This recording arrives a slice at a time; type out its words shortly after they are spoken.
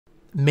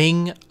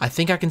Ming, I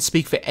think I can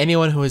speak for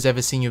anyone who has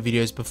ever seen your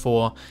videos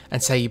before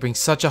and say you bring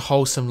such a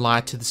wholesome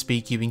light to the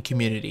speedcubing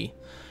community.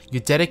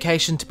 Your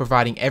dedication to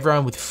providing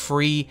everyone with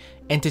free,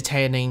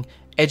 entertaining,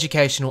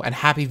 educational and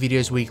happy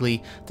videos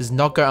weekly does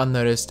not go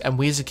unnoticed, and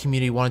we as a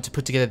community wanted to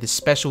put together this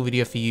special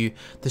video for you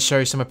to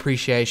show some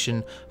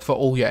appreciation for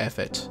all your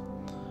effort.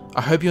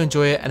 I hope you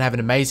enjoy it and have an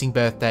amazing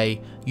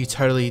birthday. You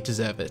totally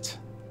deserve it.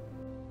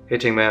 Hey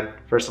Tingman,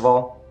 first of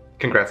all,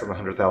 congrats on the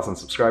 100,000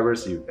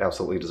 subscribers. You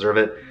absolutely deserve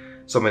it.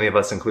 So many of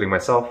us, including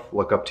myself,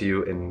 look up to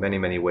you in many,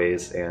 many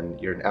ways, and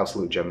you're an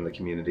absolute gem in the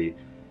community.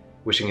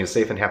 Wishing you a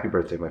safe and happy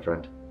birthday, my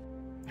friend.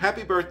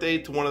 Happy birthday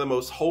to one of the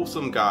most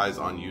wholesome guys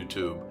on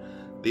YouTube.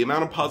 The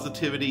amount of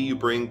positivity you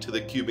bring to the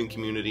cubing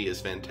community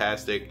is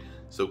fantastic,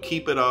 so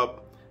keep it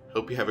up.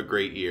 Hope you have a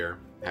great year.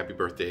 Happy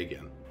birthday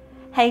again.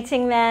 Hey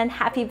Tingman,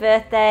 happy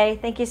birthday.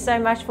 Thank you so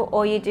much for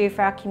all you do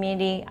for our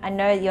community. I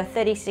know your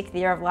 36th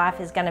year of life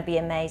is going to be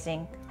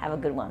amazing. Have a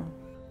good one.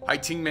 Hi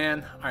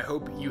Tingman, I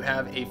hope you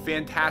have a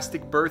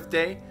fantastic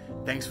birthday.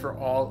 Thanks for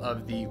all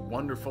of the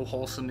wonderful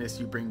wholesomeness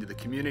you bring to the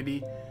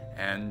community,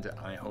 and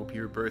I hope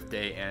your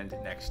birthday and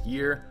next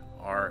year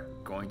are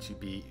going to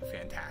be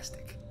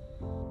fantastic.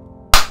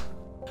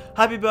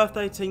 Happy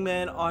birthday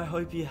Tingman, I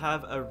hope you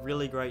have a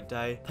really great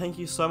day. Thank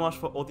you so much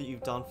for all that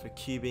you've done for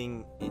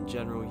cubing in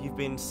general. You've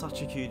been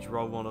such a huge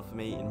role model for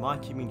me in my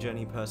cubing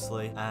journey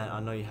personally, and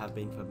I know you have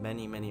been for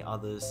many, many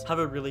others. Have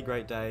a really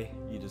great day,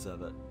 you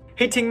deserve it.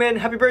 Hey Tingman,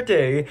 happy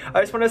birthday!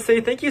 I just want to say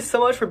thank you so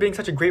much for being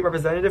such a great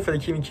representative for the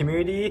cubing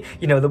community.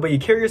 You know, the way you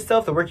carry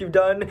yourself, the work you've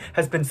done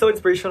has been so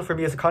inspirational for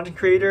me as a content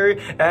creator,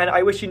 and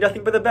I wish you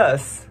nothing but the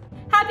best.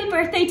 Happy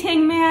birthday,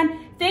 Tingman!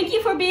 Thank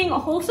you for being a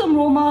wholesome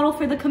role model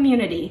for the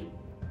community.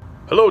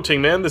 Hello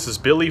Tingman, this is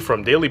Billy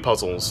from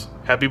DailyPuzzles.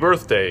 Happy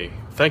birthday!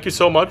 Thank you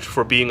so much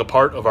for being a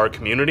part of our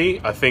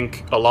community. I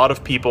think a lot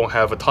of people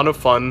have a ton of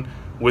fun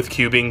with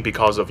cubing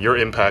because of your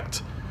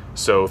impact,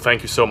 so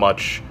thank you so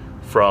much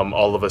from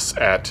all of us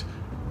at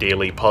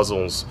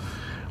DailyPuzzles.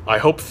 I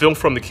hope Film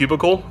from the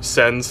Cubicle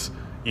sends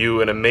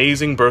you an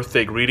amazing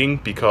birthday greeting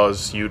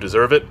because you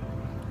deserve it.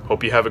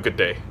 Hope you have a good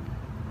day.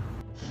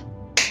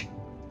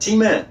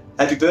 Tingman,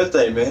 happy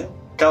birthday, man.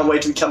 Can't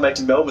wait till we come back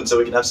to Melbourne so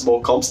we can have some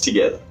more comps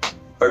together.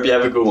 Hope you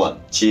have a good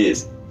one.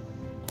 Cheers.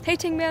 Hey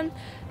Tingman,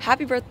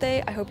 happy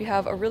birthday. I hope you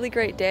have a really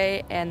great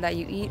day and that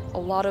you eat a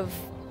lot of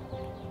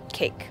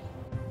cake.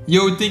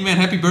 Yo Tingman,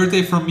 happy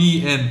birthday from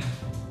me and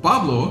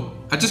Pablo.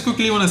 I just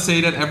quickly want to say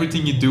that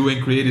everything you do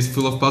and create is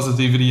full of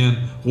positivity and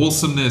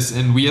wholesomeness,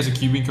 and we as a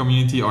cubing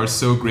community are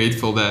so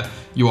grateful that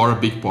you are a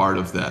big part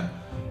of that.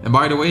 And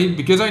by the way,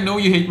 because I know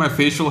you hate my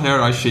facial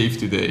hair, I shaved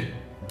today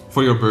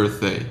for your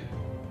birthday.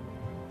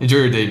 Enjoy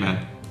your day,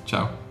 man.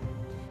 Ciao.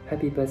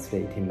 Happy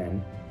birthday,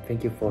 Tingman.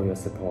 Thank you for your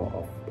support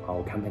of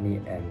our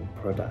company and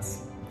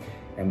products.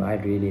 And I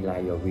really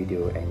like your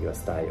video and your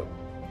style.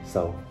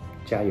 So,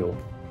 加油.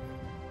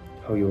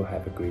 Hope you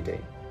have a great day.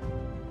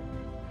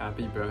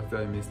 Happy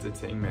birthday, Mr.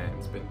 Tingman.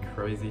 It's been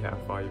crazy how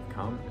far you've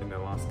come in the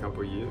last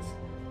couple of years.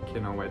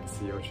 Cannot wait to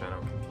see your channel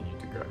continue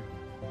to grow.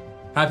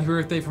 Happy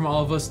birthday from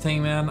all of us,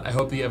 Tingman. I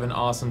hope you have an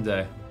awesome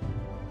day.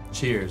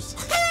 Cheers.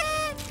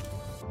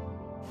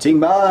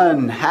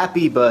 Tingman,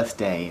 happy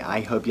birthday.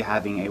 I hope you're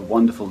having a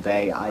wonderful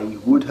day. I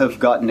would have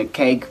gotten a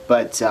cake,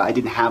 but I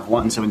didn't have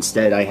one, so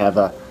instead I have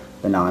a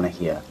banana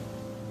here.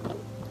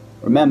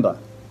 Remember,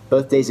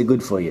 birthdays are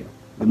good for you.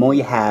 The more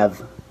you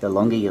have, the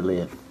longer you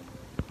live.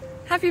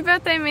 Happy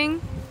birthday, Ming.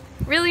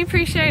 Really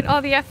appreciate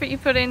all the effort you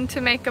put in to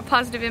make a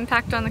positive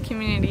impact on the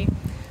community.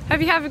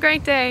 Hope you have a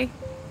great day.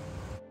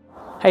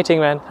 Hey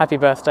Tingman, happy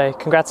birthday.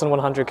 Congrats on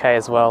 100k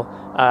as well.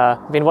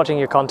 I've been watching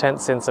your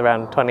content since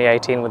around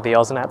 2018 with the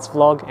Oznats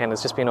vlog, and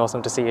it's just been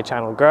awesome to see your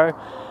channel grow.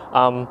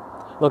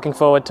 Looking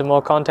forward to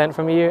more content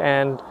from you,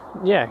 and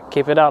yeah,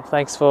 keep it up.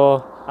 Thanks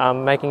for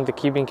making the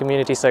cubing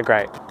community so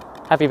great.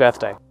 Happy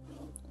birthday.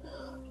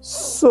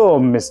 So,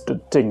 Mr.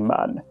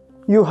 Tingman,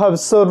 you have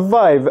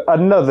survived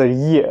another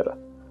year.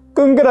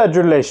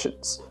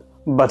 Congratulations.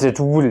 But it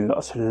will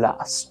not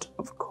last,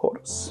 of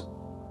course.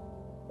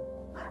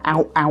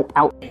 Ow, ow,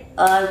 ow.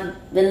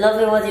 I've been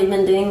loving what you've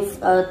been doing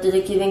to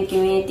the cubing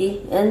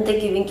community and the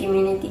cubing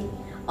community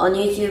on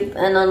YouTube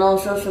and on all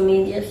social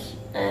medias.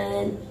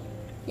 And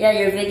yeah,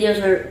 your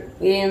videos are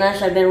really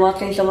nice. I've been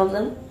watching some of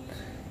them.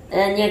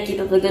 And yeah, keep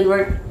up the good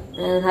work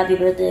and happy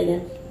birthday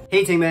again.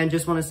 Hey Tingman,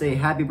 just want to say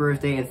happy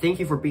birthday and thank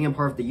you for being a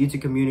part of the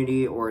YouTube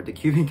community or the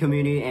cubing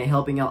community and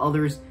helping out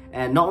others.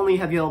 And not only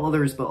have you helped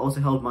others, but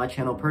also helped my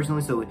channel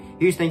personally. So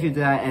huge thank you to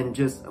that, and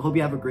just hope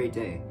you have a great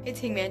day. Hey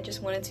Tingman,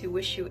 just wanted to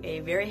wish you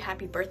a very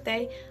happy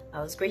birthday. It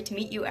was great to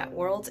meet you at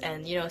Worlds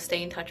and, you know,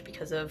 stay in touch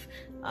because of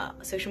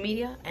social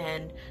media.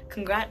 And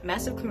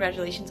massive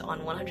congratulations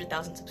on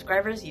 100,000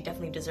 subscribers. You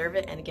definitely deserve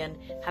it. And again,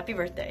 happy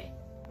birthday.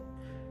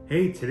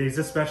 Hey, today's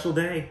a special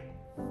day.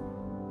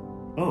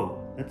 Oh,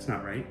 that's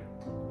not right.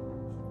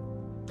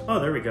 Oh,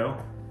 there we go.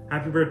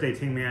 Happy birthday,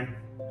 Tingman.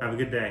 Have a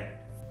good day.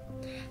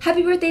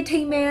 Happy birthday,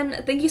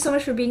 Tingman. Thank you so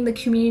much for being the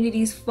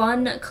community's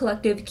fun,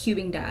 collective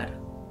cubing dad.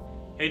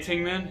 Hey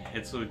Tingman,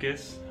 it's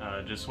Lucas.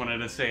 Just wanted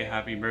to say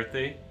happy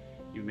birthday.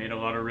 You've made a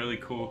lot of really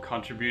cool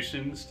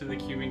contributions to the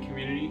cubing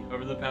community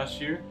over the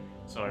past year,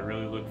 so I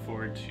really look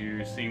forward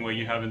to seeing what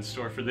you have in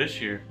store for this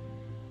year.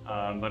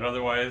 But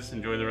otherwise,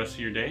 enjoy the rest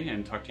of your day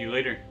and talk to you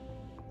later.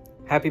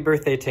 Happy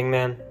birthday,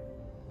 Tingman.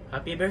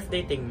 Happy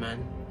birthday, Tingman.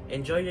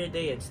 Enjoy your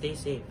day and stay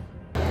safe.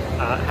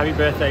 Happy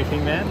birthday,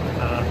 Tingman.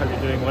 Hope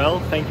you're doing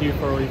well. Thank you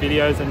for all your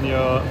videos and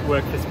your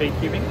work for speed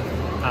cubing.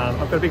 I've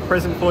got a big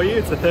present for you.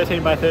 It's a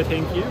 13 by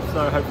 13 cube,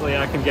 so hopefully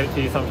I can get it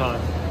to you sometime.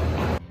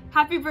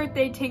 Happy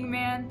birthday,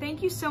 Tingman.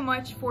 Thank you so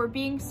much for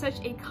being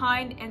such a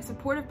kind and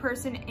supportive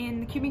person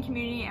in the cubing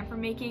community and for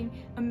making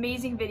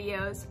amazing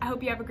videos. I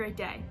hope you have a great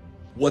day.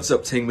 What's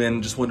up,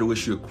 Tingman? Just wanted to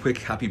wish you a quick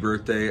happy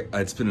birthday.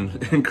 It's been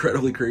an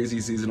incredibly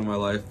crazy season of my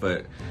life,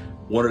 but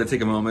wanted to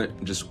take a moment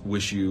and just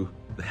wish you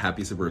the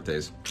happiest of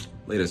birthdays.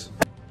 Latest.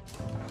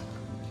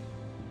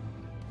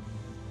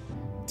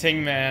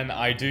 Tingman,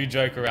 I do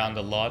joke around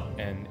a lot,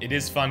 and it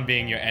is fun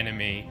being your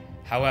enemy.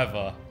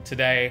 However,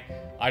 today,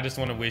 I just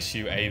want to wish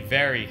you a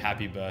very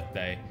happy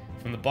birthday.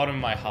 From the bottom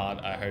of my heart,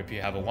 I hope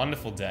you have a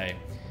wonderful day,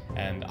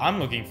 and I'm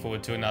looking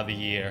forward to another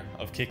year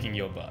of kicking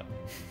your butt.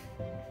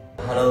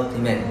 Hello,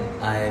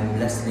 Tingman. I'm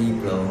Leslie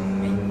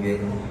from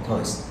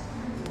MYToys.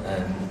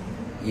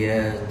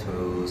 Here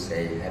to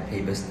say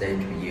happy birthday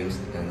to you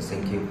and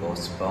thank you for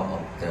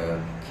support of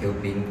the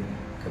cubing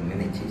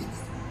community.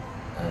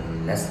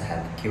 Let's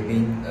have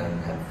cubing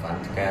and have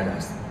fun together.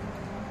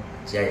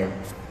 Jaya.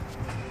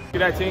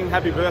 G'day Ting,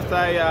 happy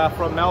birthday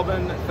from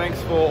Melbourne. Thanks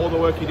for all the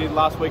work you did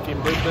last week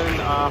in Brisbane.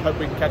 Hope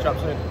we can catch up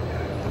soon.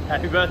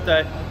 Happy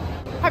birthday.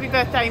 Happy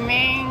birthday,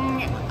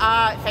 Ming.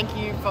 Thank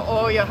you for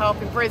all your help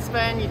in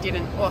Brisbane. You did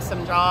an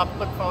awesome job.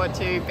 Look forward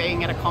to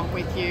being at a comp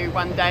with you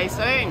one day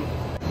soon.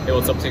 Hey,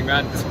 what's up,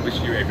 Tingman? Just wish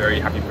you a very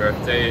happy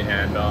birthday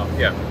and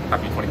yeah,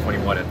 happy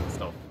 2021.